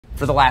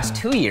For the last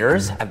 2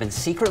 years, I've been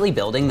secretly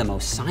building the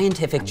most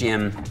scientific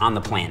gym on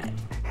the planet.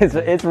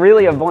 It's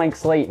really a blank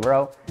slate,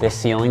 bro. This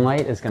ceiling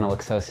light is gonna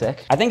look so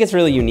sick. I think it's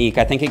really unique.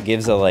 I think it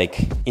gives a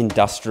like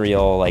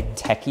industrial, like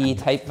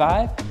techie type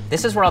vibe.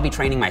 This is where I'll be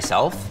training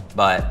myself,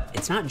 but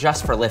it's not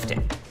just for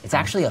lifting. It's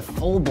actually a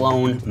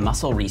full-blown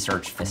muscle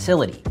research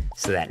facility.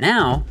 So that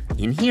now,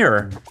 in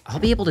here, I'll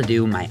be able to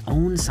do my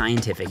own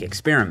scientific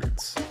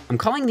experiments. I'm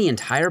calling the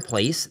entire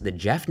place the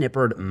Jeff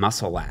Nippard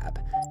Muscle Lab.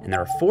 And there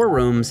are 4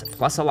 rooms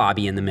plus a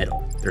lobby in the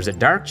middle. There's a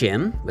dark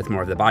gym with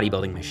more of the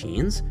bodybuilding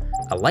machines,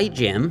 a light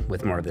gym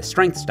with more of the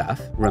strength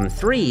stuff. Room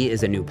 3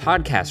 is a new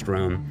podcast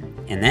room,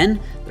 and then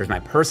there's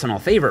my personal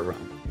favorite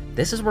room.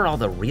 This is where all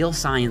the real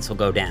science will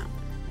go down.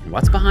 And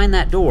what's behind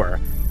that door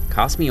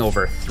cost me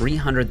over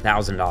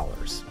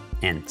 $300,000.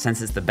 And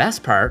since it's the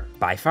best part,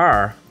 by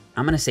far,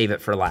 I'm gonna save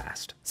it for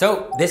last.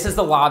 So this is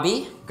the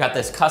lobby. Got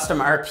this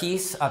custom art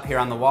piece up here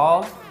on the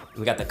wall.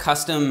 We got the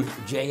custom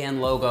JN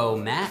logo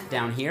mat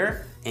down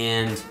here.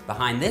 And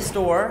behind this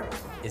door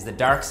is the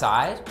dark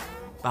side.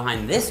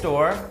 Behind this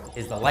door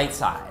is the light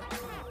side.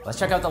 Let's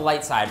check out the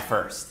light side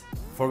first.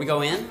 Before we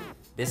go in,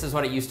 this is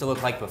what it used to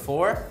look like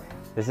before.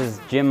 This is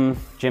gym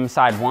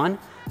side 1.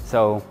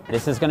 So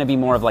this is gonna be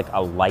more of like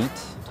a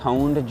light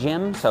toned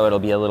gym. So it'll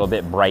be a little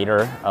bit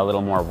brighter, a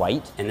little more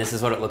white. And this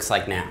is what it looks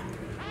like now.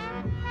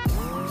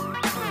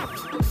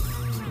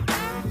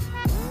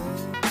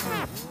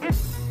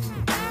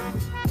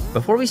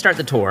 Before we start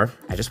the tour,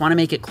 I just want to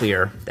make it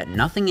clear that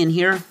nothing in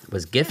here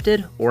was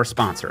gifted or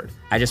sponsored.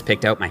 I just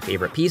picked out my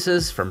favorite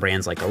pieces from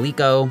brands like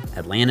Alico,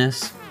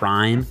 Atlantis,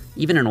 Prime,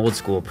 even an old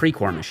school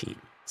Precor machine.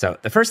 So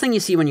the first thing you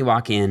see when you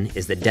walk in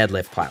is the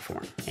deadlift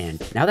platform. And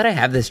now that I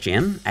have this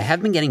gym, I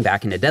have been getting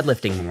back into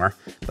deadlifting more,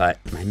 but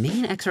my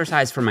main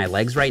exercise for my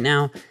legs right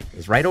now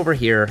is right over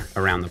here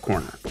around the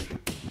corner.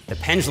 The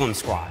pendulum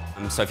squat.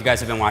 So if you guys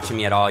have been watching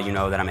me at all, you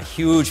know that I'm a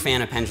huge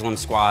fan of pendulum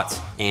squats,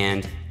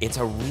 and it's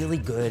a really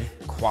good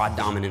quad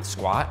dominant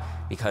squat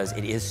because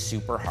it is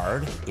super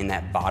hard in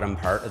that bottom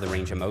part of the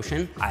range of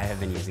motion. I have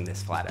been using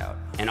this flat out.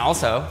 And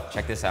also,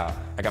 check this out.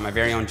 I got my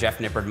very own Jeff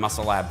Nippard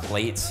Muscle Lab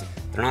plates.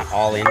 They're not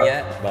all in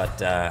yet, but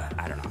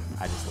I don't know.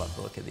 I just love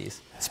the look of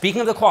these.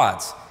 Speaking of the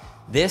quads,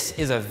 this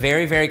is a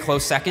very, very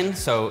close second.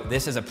 So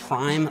this is a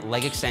Prime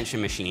leg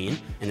extension machine.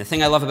 And the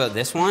thing I love about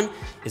this one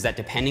is that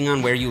depending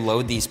on where you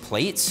load these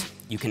plates,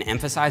 you can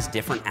emphasize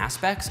different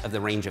aspects of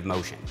the range of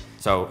motion.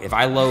 So if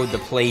I load the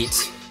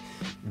plate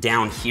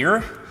down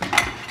here,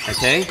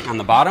 okay, on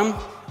the bottom,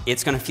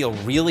 it's gonna feel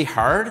really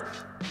hard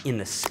in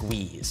the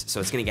squeeze.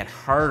 So it's gonna get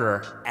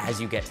harder as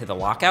you get to the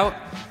lockout.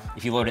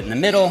 If you load it in the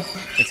middle,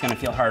 it's gonna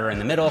feel harder in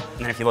the middle.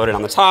 And then if you load it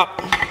on the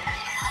top,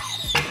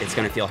 it's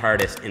gonna feel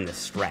hardest in the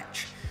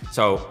stretch.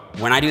 So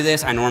when I do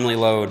this, I normally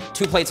load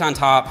 2 plates on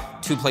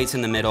top, 2 plates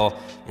in the middle,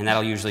 and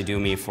that'll usually do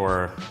me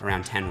for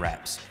around 10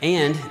 reps.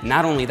 And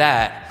not only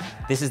that,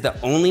 this is the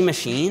only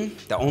machine,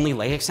 the only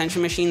leg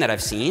extension machine that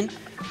I've seen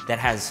that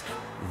has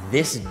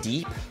this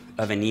deep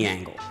of a knee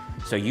angle.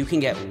 So you can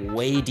get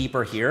way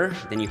deeper here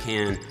than you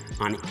can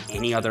on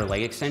any other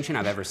leg extension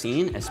I've ever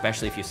seen,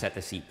 especially if you set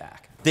the seat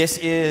back. This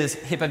is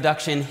hip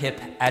abduction, hip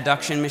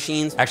adduction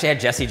machines. I actually had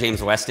Jesse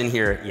James Weston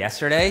here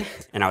yesterday,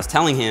 and I was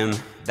telling him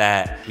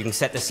that you can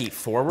set the seat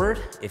forward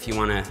if you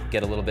wanna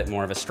get a little bit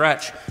more of a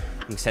stretch.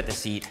 You can set the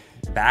seat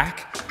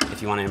back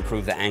if you wanna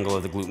improve the angle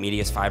of the glute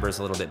medius fibers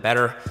a little bit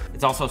better.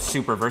 It's also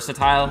super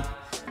versatile.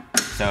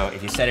 So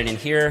if you set it in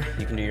here,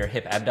 you can do your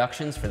hip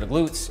abductions for the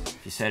glutes.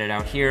 If you set it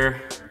out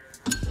here,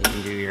 you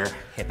can do your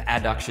hip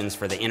adductions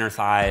for the inner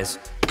thighs.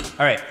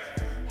 All right,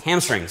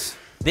 hamstrings.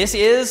 This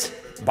is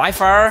by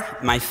far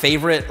my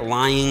favorite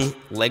lying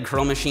leg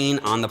curl machine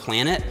on the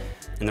planet.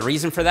 And the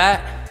reason for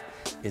that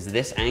is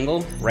this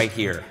angle right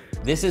here.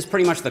 This is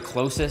pretty much the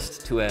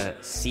closest to a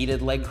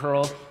seated leg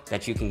curl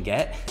that you can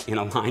get in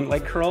a lying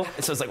leg curl.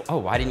 So it's like, oh,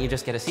 why didn't you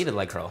just get a seated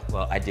leg curl?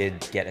 Well, I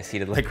did get a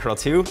seated leg curl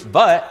too,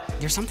 but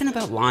there's something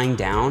about lying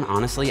down,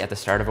 honestly, at the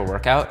start of a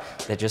workout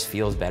that just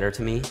feels better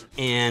to me.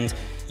 And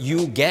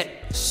you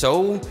get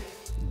so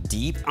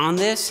deep on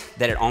this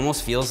that it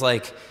almost feels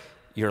like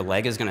your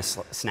leg is gonna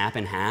snap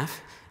in half.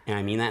 And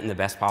I mean that in the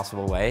best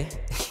possible way.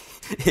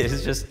 It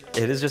is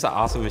just an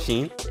awesome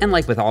machine. And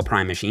like with all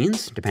Prime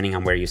machines, depending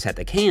on where you set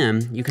the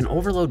cam, you can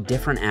overload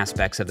different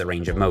aspects of the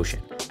range of motion.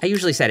 I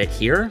usually set it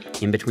here,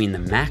 in between the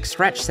max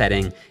stretch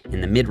setting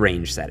and the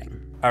mid-range setting.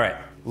 All right,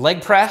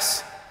 leg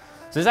press. So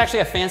this is actually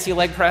a fancy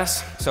leg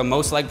press. So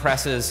most leg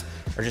presses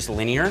are just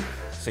linear.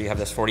 So you have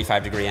this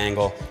 45-degree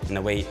angle and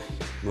the weight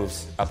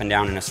moves up and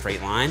down in a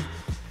straight line.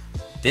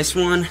 This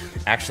one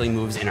actually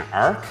moves in an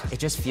arc. It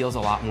just feels a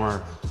lot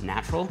more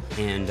natural,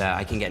 and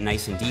I can get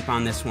nice and deep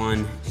on this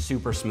one.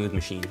 Super smooth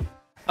machine.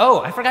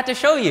 Oh, I forgot to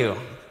show you.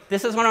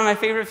 This is one of my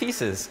favorite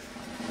pieces.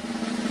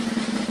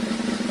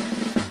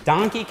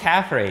 Donkey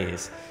calf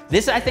raise.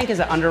 This, I think, is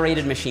an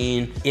underrated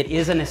machine. It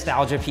is a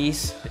nostalgia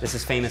piece. This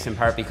is famous in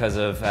part because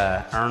of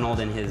Arnold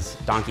and his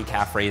donkey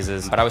calf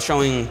raises. But I was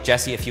showing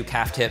Jesse a few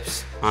calf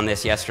tips on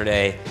this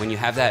yesterday. When you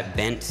have that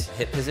bent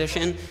hip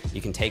position,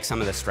 you can take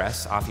some of the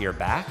stress off of your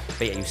back,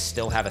 but yet you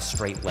still have a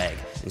straight leg.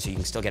 And so you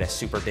can still get a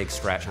super big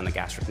stretch on the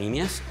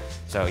gastrocnemius.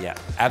 So yeah,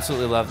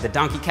 absolutely love the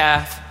donkey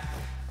calf.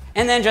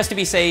 And then just to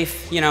be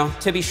safe, you know,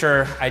 to be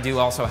sure, I do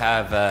also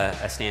have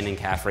a standing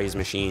calf raise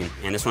machine.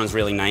 And this one's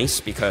really nice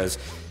because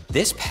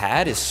this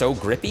pad is so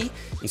grippy,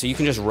 and so you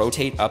can just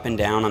rotate up and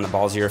down on the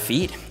balls of your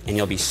feet, and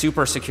you'll be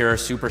super secure,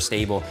 super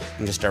stable,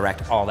 and just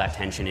direct all that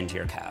tension into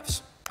your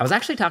calves. I was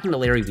actually talking to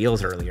Larry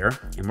Wheels earlier,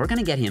 and we're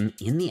gonna get him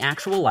in the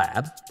actual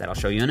lab, that I'll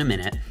show you in a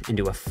minute, and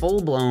do a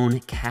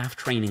full-blown calf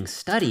training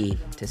study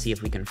to see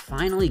if we can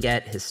finally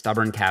get his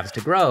stubborn calves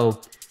to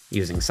grow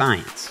using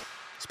science.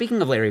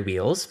 Speaking of Larry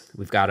Wheels,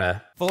 we've got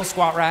a full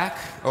squat rack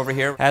over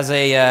here. As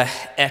a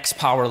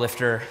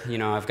ex-powerlifter, you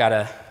know, I've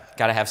gotta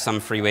have some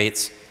free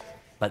weights.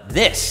 But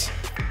this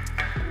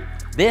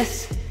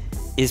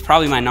is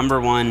probably my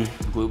 #1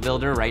 glute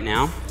builder right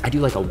now. I do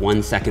like a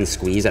 1-second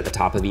squeeze at the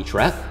top of each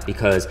rep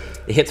because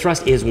the hip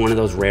thrust is one of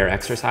those rare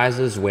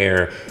exercises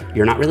where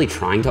you're not really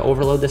trying to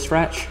overload the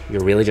stretch.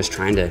 You're really just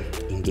trying to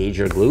engage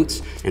your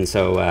glutes. And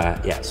so,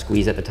 yeah,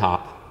 squeeze at the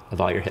top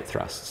of all your hip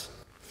thrusts.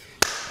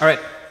 All right,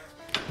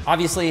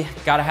 obviously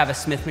gotta have a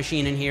Smith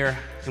machine in here.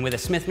 And with a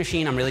Smith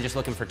machine, I'm really just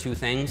looking for 2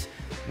 things.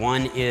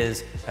 One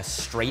is a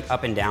straight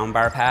up and down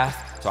bar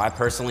path. So I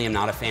personally am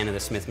not a fan of the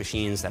Smith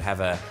machines that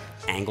have a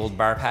angled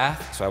bar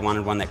path. So I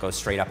wanted one that goes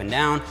straight up and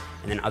down.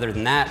 And then other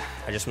than that,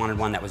 I just wanted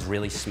one that was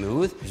really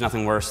smooth. There's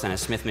nothing worse than a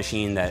Smith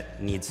machine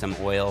that needs some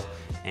oil.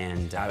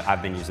 And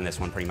I've been using this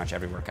one pretty much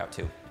every workout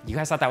too. You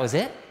guys thought that was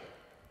it?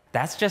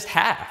 That's just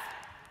half.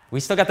 We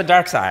still got the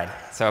dark side.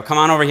 So come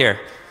on over here.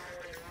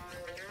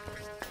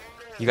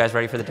 You guys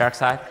ready for the dark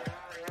side?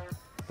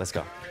 Let's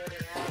go.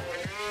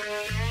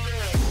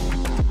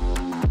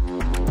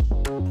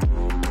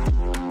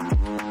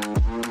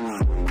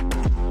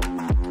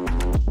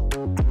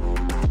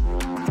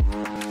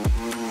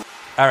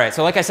 All right,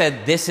 so like I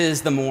said, this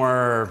is the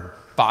more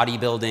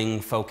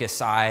bodybuilding focused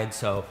side.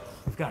 So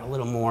we've got a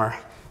little more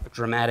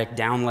dramatic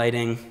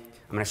downlighting.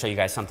 I'm gonna show you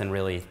guys something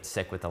really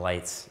sick with the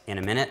lights in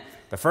a minute.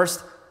 But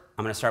first,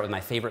 I'm gonna start with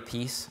my favorite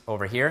piece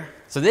over here.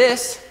 So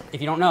this,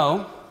 if you don't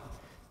know,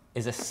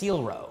 is a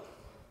seal row.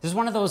 This is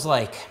one of those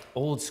like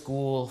old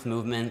school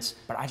movements,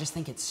 but I just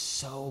think it's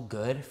so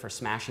good for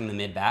smashing the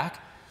mid back.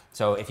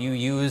 So if you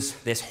use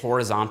this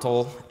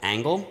horizontal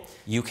angle,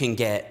 you can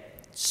get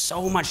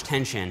so much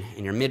tension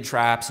in your mid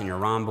traps, in your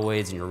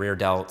rhomboids, and your rear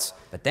delts.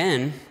 But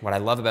then, what I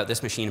love about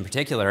this machine in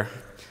particular,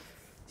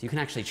 is you can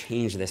actually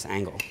change this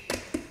angle.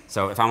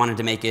 So if I wanted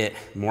to make it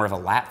more of a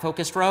lat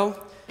focused row,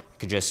 I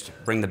could just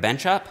bring the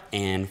bench up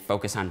and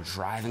focus on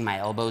driving my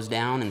elbows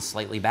down and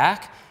slightly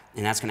back,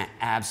 and that's gonna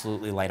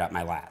absolutely light up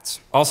my lats.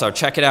 Also,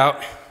 check it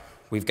out.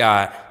 We've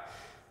got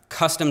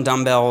custom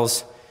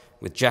dumbbells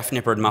with Jeff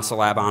Nippard Muscle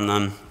Lab on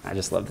them. I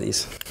just love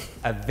these.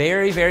 A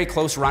very, very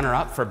close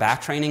runner-up for back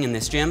training in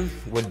this gym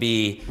would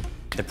be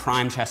the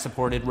prime chest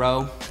supported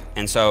row.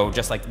 And so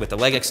just like with the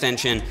leg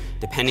extension,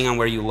 depending on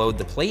where you load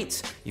the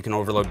plates, you can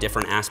overload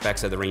different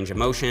aspects of the range of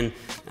motion.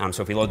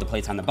 So if we load the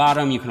plates on the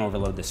bottom, you can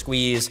overload the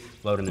squeeze,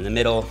 load them in the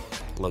middle,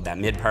 load that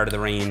mid part of the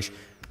range,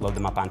 load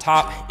them up on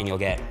top, and you'll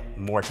get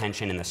more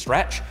tension in the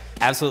stretch.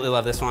 Absolutely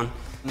love this one.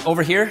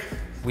 Over here,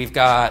 we've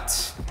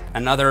got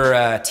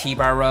another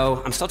T-bar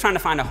row. I'm still trying to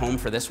find a home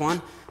for this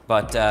one,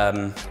 but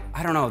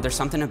I don't know, there's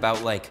something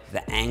about like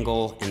the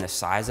angle and the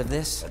size of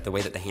this, the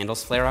way that the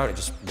handles flare out, it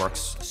just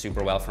works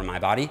super well for my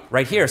body.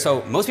 Right here,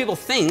 so most people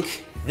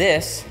think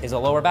this is a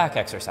lower back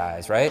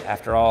exercise, right?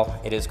 After all,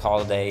 it is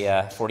called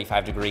a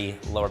 45-degree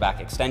lower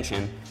back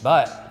extension,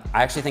 but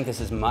I actually think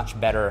this is much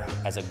better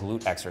as a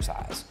glute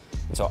exercise.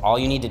 And so all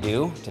you need to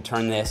do to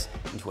turn this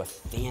into a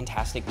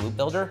fantastic glute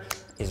builder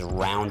is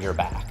round your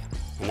back.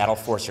 And that'll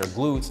force your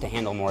glutes to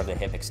handle more of the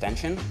hip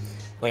extension.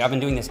 Like I've been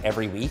doing this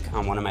every week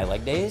on one of my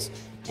leg days,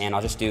 and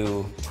I'll just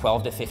do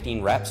 12 to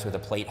 15 reps with a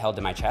plate held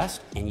to my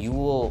chest, and you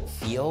will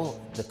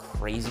feel the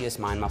craziest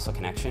mind-muscle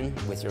connection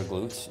with your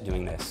glutes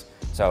doing this.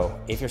 So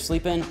if you're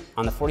sleeping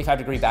on the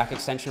 45-degree back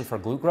extension for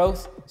glute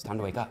growth, it's time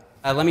to wake up.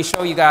 Let me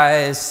show you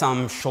guys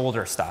some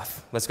shoulder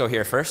stuff. Let's go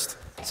here first.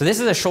 So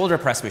this is a shoulder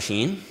press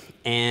machine.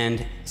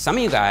 And some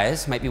of you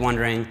guys might be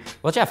wondering,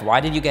 well, Jeff, why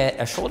did you get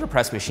a shoulder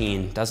press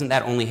machine? Doesn't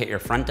that only hit your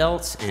front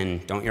delts?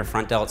 And don't your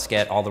front delts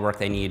get all the work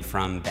they need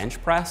from bench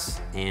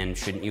press? And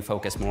shouldn't you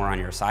focus more on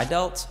your side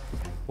delts?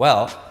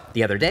 Well,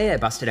 the other day I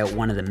busted out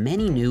one of the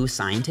many new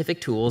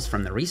scientific tools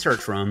from the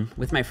research room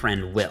with my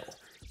friend Will,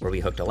 where we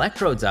hooked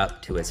electrodes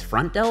up to his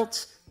front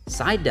delts,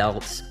 side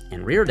delts,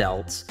 and rear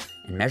delts,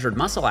 and measured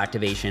muscle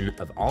activation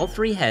of all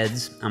 3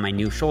 heads on my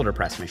new shoulder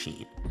press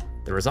machine.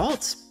 The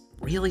results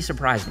really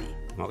surprised me.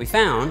 What we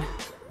found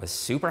was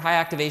super high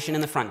activation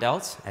in the front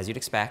delts, as you'd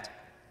expect,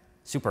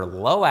 super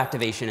low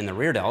activation in the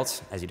rear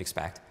delts, as you'd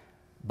expect,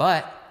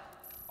 but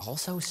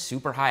also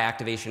super high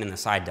activation in the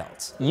side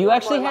delts. You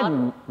actually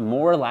had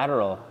more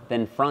lateral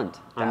than front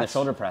on the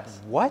shoulder press.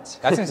 What?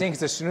 That's insane,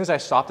 because as soon as I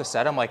stopped the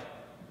set, I'm like,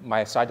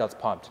 my side delt's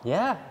pumped.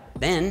 Yeah.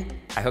 Then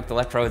I hooked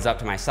electrodes up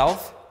to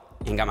myself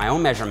and got my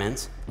own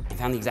measurements and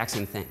found the exact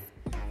same thing.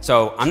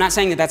 So I'm not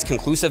saying that that's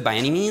conclusive by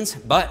any means,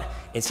 but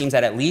it seems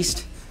that at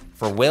least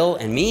for Will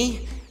and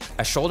me,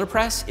 a shoulder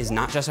press is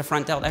not just a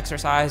front delt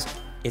exercise.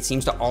 It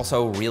seems to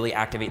also really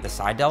activate the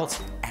side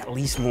delts, at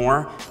least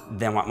more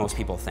than what most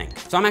people think.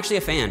 So I'm actually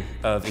a fan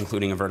of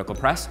including a vertical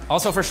press.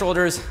 Also for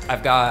shoulders,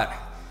 I've got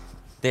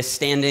this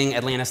standing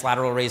Atlantis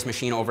lateral raise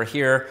machine over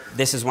here.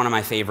 This is one of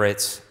my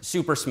favorites,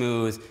 super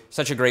smooth,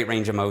 such a great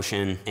range of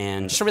motion,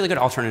 and just a really good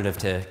alternative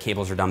to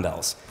cables or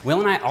dumbbells. Will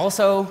and I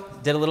also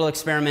did a little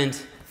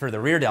experiment for the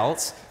rear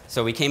delts.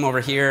 So we came over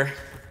here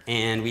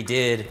and we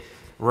did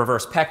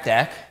reverse pec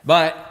deck,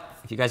 but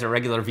if you guys are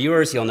regular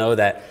viewers, you'll know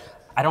that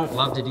I don't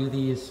love to do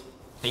these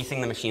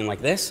facing the machine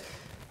like this.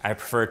 I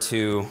prefer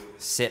to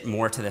sit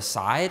more to the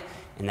side,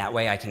 and that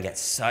way I can get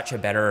such a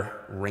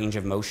better range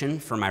of motion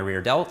for my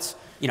rear delts.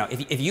 You know,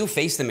 if you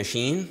face the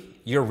machine,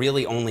 you're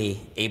really only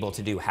able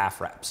to do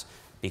half reps,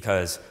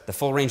 because the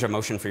full range of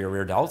motion for your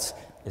rear delts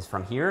is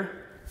from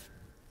here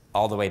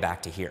all the way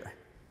back to here.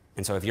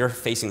 And so if you're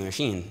facing the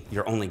machine,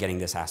 you're only getting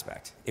this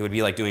aspect. It would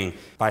be like doing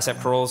bicep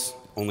curls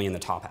only in the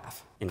top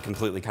half and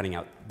completely cutting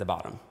out the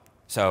bottom.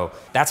 So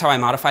that's how I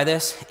modify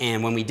this.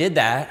 And when we did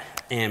that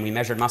and we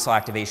measured muscle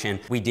activation,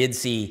 we did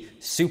see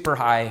super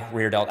high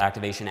rear delt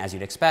activation, as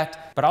you'd expect.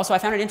 But also I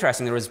found it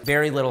interesting. There was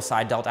very little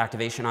side delt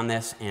activation on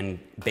this and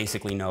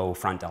basically no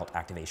front delt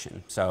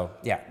activation. So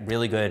yeah,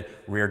 really good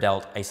rear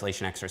delt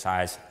isolation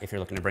exercise if you're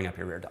looking to bring up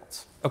your rear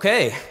delts.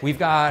 Okay, we've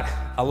got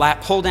a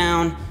lat pull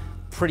down,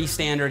 pretty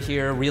standard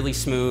here, really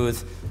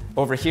smooth.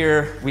 Over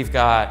here, we've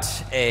got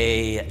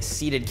a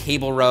seated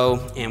cable row.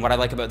 And what I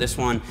like about this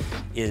one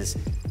is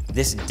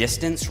this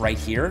distance right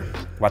here.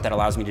 What that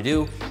allows me to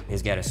do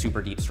is get a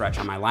super deep stretch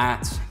on my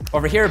lats.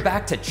 Over here,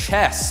 back to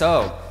chest.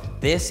 So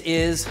this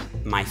is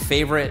my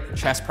favorite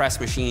chest press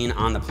machine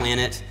on the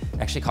planet.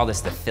 I actually call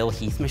this the Phil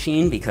Heath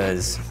machine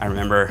because I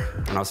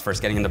remember when I was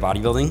first getting into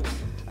bodybuilding,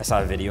 I saw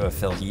a video of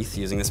Phil Heath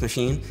using this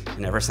machine,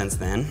 and ever since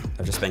then,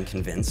 I've just been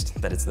convinced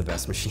that it's the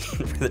best machine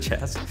for the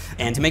chest.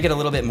 And to make it a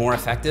little bit more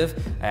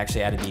effective, I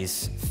actually added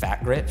these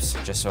fat grips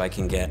just so I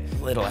can get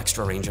a little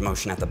extra range of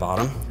motion at the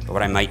bottom. But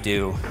what I might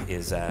do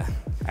is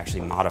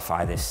actually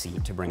modify this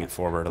seat to bring it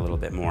forward a little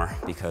bit more,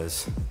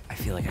 because I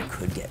feel like I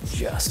could get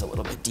just a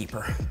little bit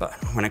deeper. But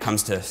when it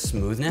comes to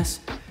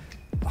smoothness,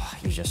 oh,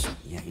 you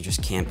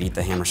just can't beat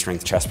the hammer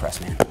strength chest press,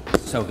 man.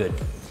 So good.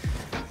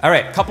 All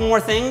right, a couple more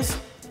things.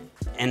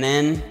 And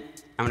then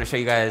I'm gonna show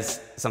you guys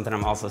something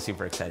I'm also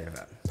super excited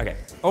about. Okay,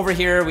 over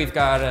here we've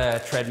got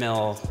a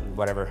treadmill,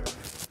 whatever.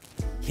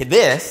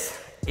 This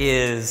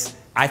is,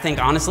 I think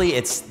honestly,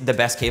 it's the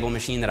best cable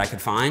machine that I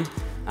could find.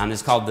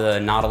 It's called the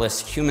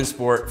Nautilus Human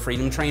Sport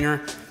Freedom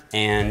Trainer.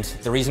 And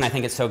the reason I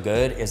think it's so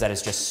good is that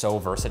it's just so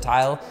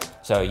versatile.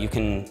 So you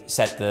can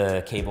set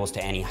the cables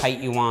to any height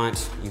you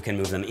want. You can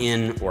move them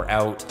in or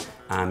out.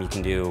 You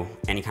can do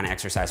any kind of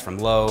exercise from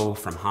low,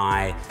 from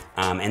high.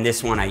 And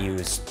this one I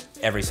use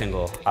every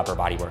single upper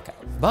body workout.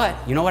 But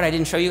you know what I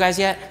didn't show you guys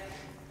yet?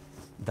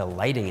 The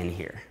lighting in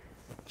here.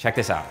 Check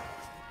this out.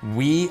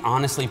 We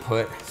honestly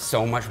put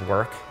so much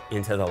work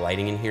into the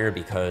lighting in here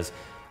because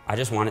I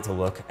just want it to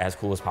look as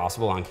cool as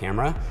possible on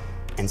camera.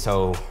 And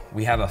so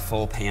we have a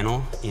full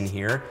panel in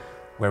here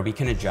where we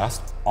can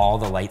adjust all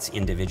the lights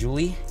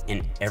individually,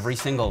 and every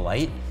single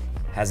light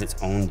has its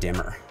own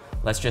dimmer.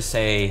 Let's just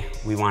say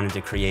we wanted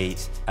to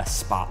create a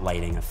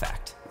spotlighting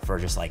effect for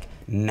just like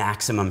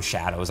maximum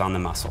shadows on the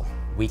muscle.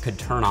 We could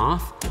turn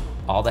off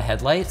all the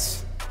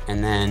headlights,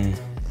 and then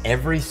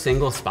every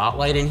single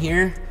spotlight in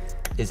here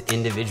is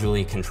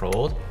individually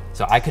controlled.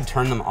 So I could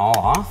turn them all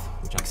off,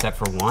 except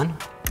for one.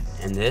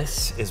 And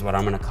this is what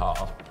I'm gonna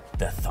call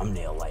the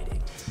thumbnail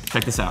lighting.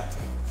 Check this out.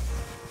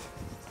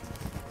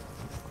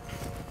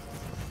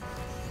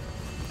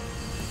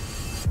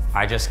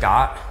 I just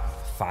got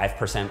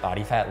 5%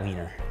 body fat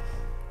leaner.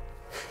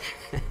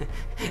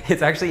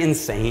 It's actually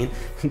insane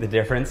the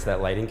difference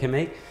that lighting can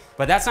make,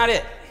 but that's not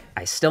it.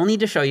 I still need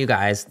to show you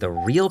guys the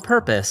real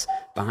purpose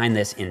behind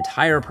this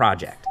entire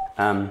project.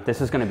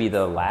 This is gonna be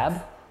the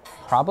lab.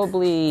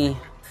 Probably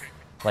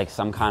like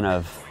some kind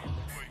of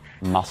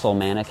muscle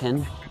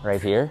mannequin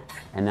right here.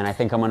 And then I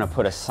think I'm gonna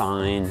put a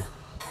sign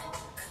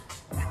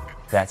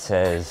that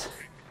says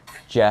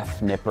Jeff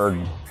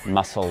Nippard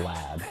Muscle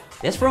Lab.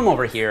 This room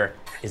over here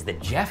is the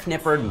Jeff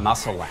Nippard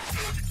Muscle Lab.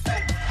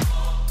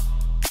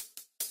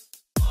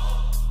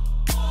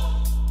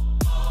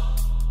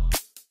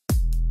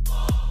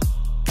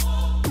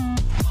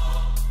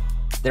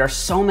 There are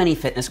so many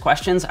fitness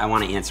questions I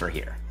want to answer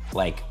here.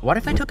 Like, what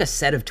if I took a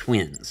set of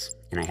twins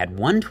and I had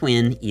one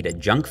twin eat a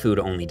junk food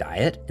only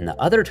diet and the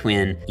other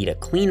twin eat a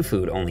clean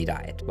food only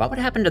diet? What would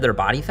happen to their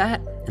body fat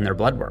and their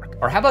blood work?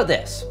 Or how about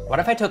this? What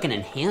if I took an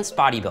enhanced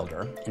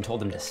bodybuilder and told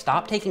them to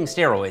stop taking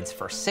steroids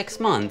for 6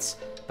 months,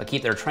 but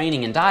keep their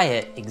training and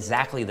diet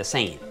exactly the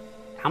same?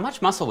 How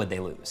much muscle would they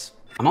lose?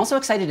 I'm also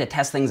excited to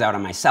test things out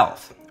on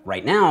myself.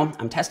 Right now,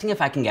 I'm testing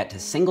if I can get to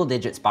single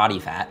digits body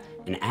fat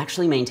and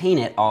actually maintain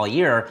it all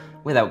year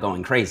without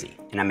going crazy.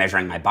 And I'm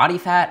measuring my body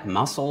fat,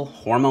 muscle,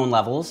 hormone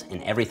levels,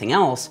 and everything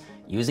else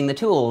using the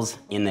tools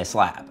in this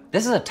lab.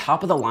 This is a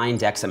top-of-the-line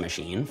DEXA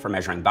machine for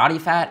measuring body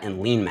fat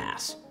and lean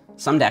mass.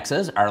 Some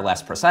DEXAs are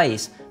less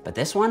precise, but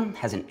this one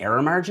has an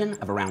error margin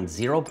of around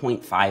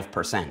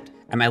 0.5%.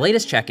 At my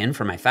latest check-in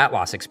for my fat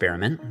loss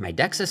experiment, my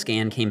DEXA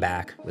scan came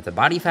back with a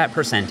body fat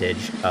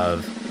percentage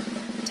of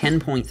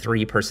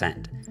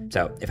 10.3%.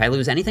 So if I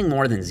lose anything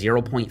more than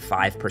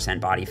 0.5%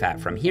 body fat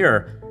from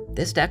here,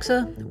 this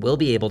DEXA will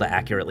be able to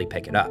accurately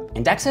pick it up.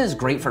 And DEXA is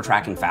great for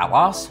tracking fat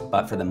loss,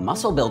 but for the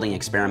muscle building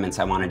experiments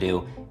I want to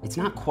do, it's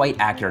not quite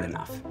accurate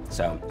enough.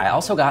 So I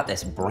also got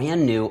this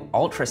brand new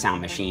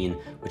ultrasound machine,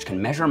 which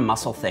can measure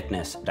muscle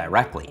thickness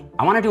directly.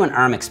 I want to do an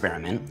arm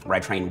experiment where I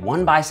train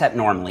one bicep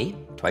normally,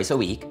 twice a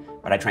week,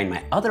 but I train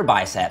my other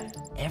bicep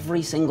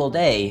every single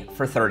day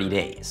for 30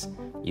 days.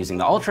 Using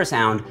the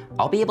ultrasound,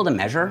 I'll be able to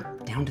measure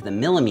down to the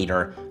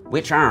millimeter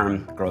which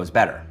arm grows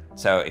better.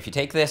 So if you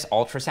take this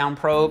ultrasound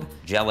probe,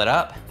 gel it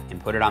up, and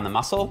put it on the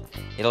muscle,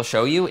 it'll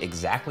show you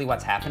exactly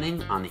what's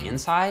happening on the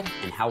inside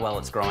and how well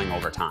it's growing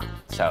over time.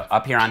 So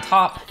up here on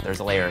top, there's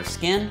a layer of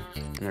skin,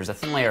 and there's a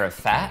thin layer of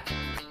fat,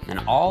 and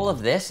all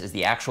of this is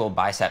the actual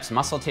biceps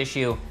muscle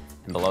tissue,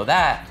 and below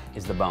that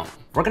is the bone.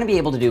 We're gonna be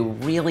able to do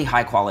really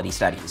high quality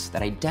studies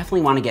that I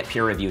definitely wanna get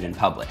peer reviewed and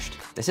published.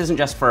 This isn't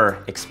just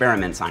for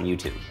experiments on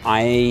YouTube.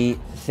 I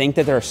think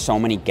that there are so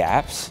many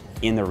gaps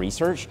in the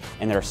research,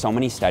 and there are so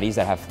many studies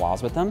that have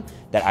flaws with them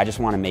that I just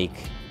want to make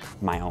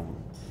my own.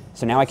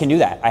 So now I can do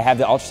that. I have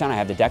the ultrasound, I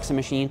have the DEXA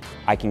machine,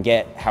 I can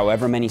get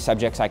however many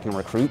subjects I can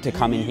recruit to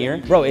come in here.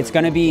 Bro, it's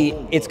gonna be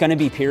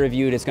peer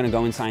reviewed, it's gonna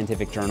go in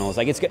scientific journals.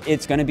 Like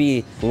it's gonna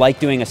be like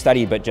doing a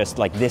study, but just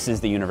like this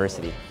is the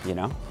university, you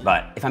know?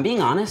 But if I'm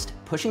being honest,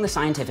 pushing the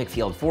scientific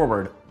field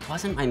forward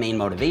wasn't my main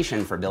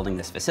motivation for building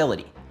this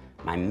facility.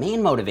 My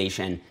main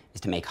motivation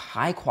is to make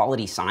high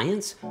quality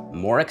science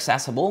more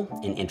accessible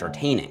and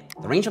entertaining.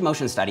 The range of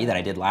motion study that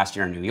I did last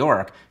year in New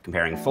York,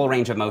 comparing full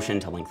range of motion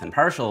to length and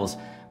partials,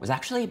 was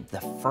actually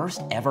the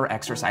first ever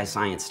exercise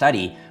science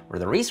study where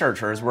the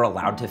researchers were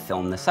allowed to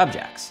film the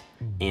subjects.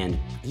 And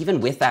even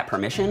with that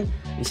permission,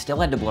 we still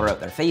had to blur out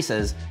their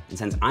faces, and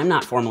since I'm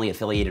not formally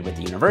affiliated with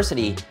the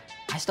university,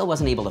 I still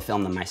wasn't able to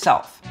film them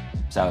myself.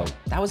 So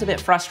that was a bit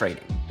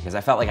frustrating, because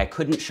I felt like I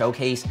couldn't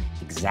showcase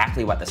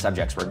exactly what the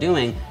subjects were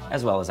doing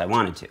as well as I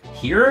wanted to.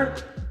 Here,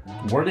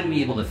 we're gonna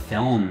be able to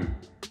film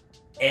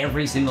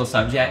every single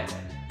subject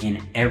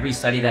in every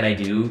study that I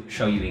do,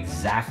 show you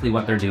exactly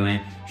what they're doing,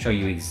 show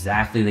you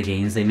exactly the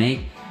gains they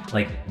make.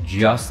 Like,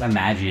 just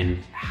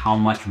imagine how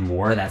much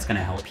more that's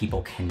gonna help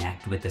people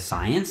connect with the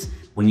science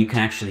when you can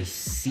actually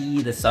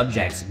see the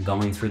subjects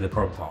going through the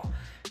protocol.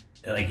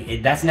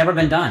 Like, that's never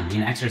been done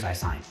in exercise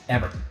science,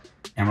 ever.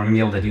 And we're gonna be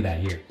able to do that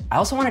here. I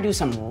also wanna do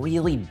some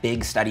really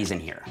big studies in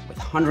here with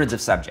hundreds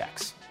of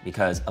subjects,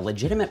 because a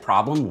legitimate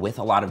problem with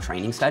a lot of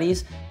training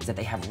studies is that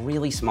they have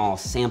really small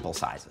sample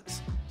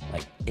sizes.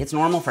 Like, it's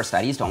normal for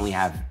studies to only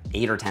have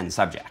 8 or 10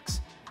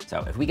 subjects.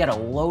 So if we get a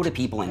load of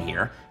people in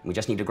here, and we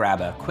just need to grab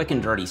a quick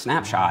and dirty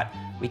snapshot,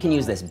 we can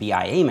use this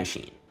BIA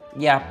machine.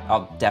 Yeah,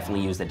 I'll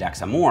definitely use the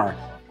DEXA more,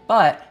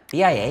 but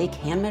BIA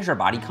can measure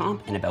body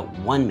comp in about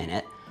 1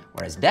 minute,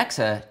 whereas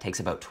DEXA takes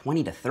about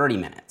 20 to 30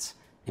 minutes.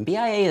 And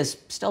BIA is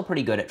still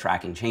pretty good at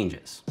tracking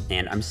changes.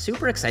 And I'm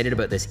super excited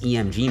about this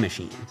EMG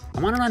machine. I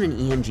want to run an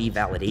EMG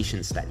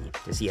validation study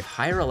to see if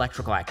higher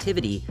electrical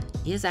activity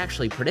is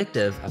actually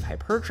predictive of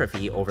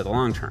hypertrophy over the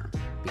long term,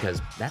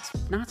 because that's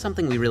not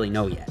something we really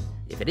know yet.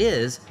 If it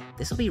is,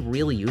 this will be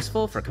really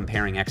useful for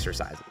comparing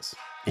exercises.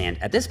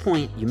 And at this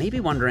point, you may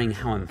be wondering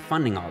how I'm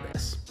funding all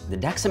this. The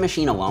DEXA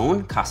machine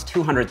alone costs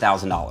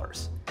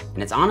 $200,000,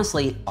 and it's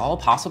honestly all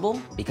possible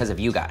because of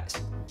you guys.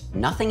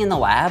 Nothing in the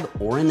lab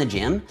or in the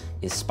gym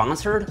is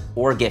sponsored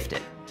or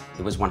gifted.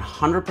 It was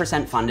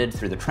 100% funded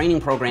through the training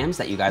programs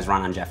that you guys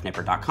run on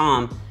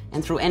jeffnippard.com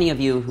and through any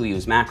of you who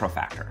use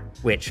MacroFactor.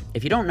 Which,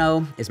 if you don't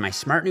know, is my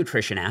smart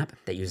nutrition app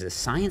that uses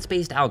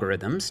science-based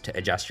algorithms to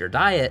adjust your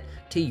diet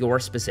to your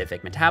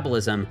specific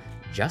metabolism,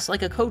 just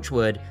like a coach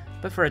would,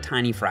 but for a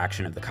tiny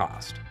fraction of the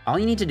cost. All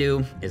you need to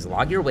do is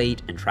log your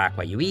weight and track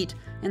what you eat,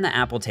 and the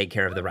app will take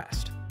care of the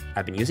rest.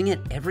 I've been using it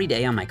every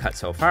day on my cut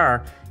so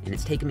far, and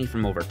it's taken me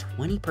from over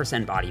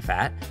 20% body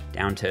fat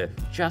down to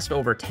just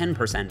over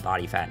 10%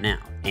 body fat now.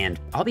 And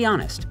I'll be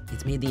honest,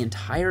 it's made the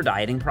entire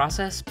dieting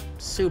process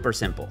super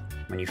simple.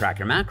 When you track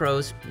your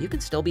macros, you can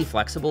still be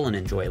flexible and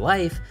enjoy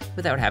life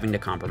without having to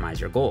compromise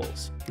your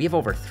goals. We have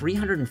over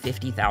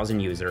 350,000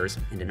 users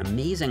and an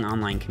amazing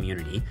online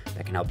community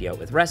that can help you out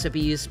with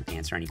recipes,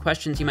 answer any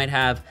questions you might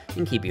have,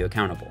 and keep you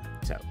accountable.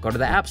 So go to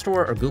the App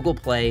Store or Google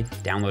Play,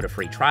 download a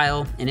free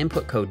trial, and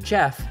input code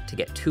Jeff to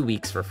get 2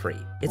 weeks for free.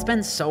 It's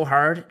been so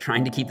hard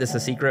trying to keep this a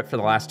secret for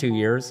the last 2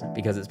 years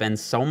because it's been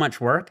so much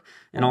work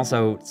and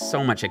also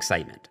so much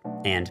excitement.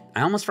 And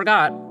I almost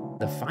forgot,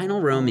 the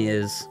final room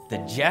is the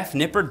Jeff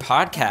Nippard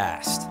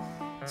Podcast.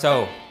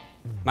 So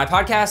My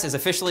podcast is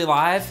officially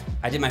live.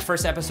 I did my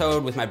first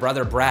episode with my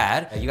brother,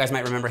 Brad. You guys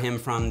might remember him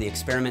from the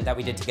experiment that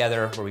we did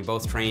together where we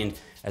both trained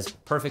as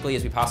perfectly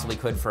as we possibly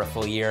could for a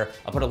full year.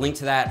 I'll put a link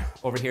to that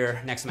over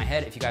here next to my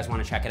head if you guys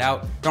want to check it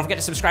out. Don't forget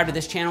to subscribe to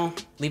this channel.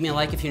 Leave me a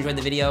like if you enjoyed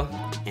the video,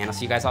 and I'll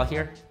see you guys all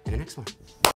here in the next one.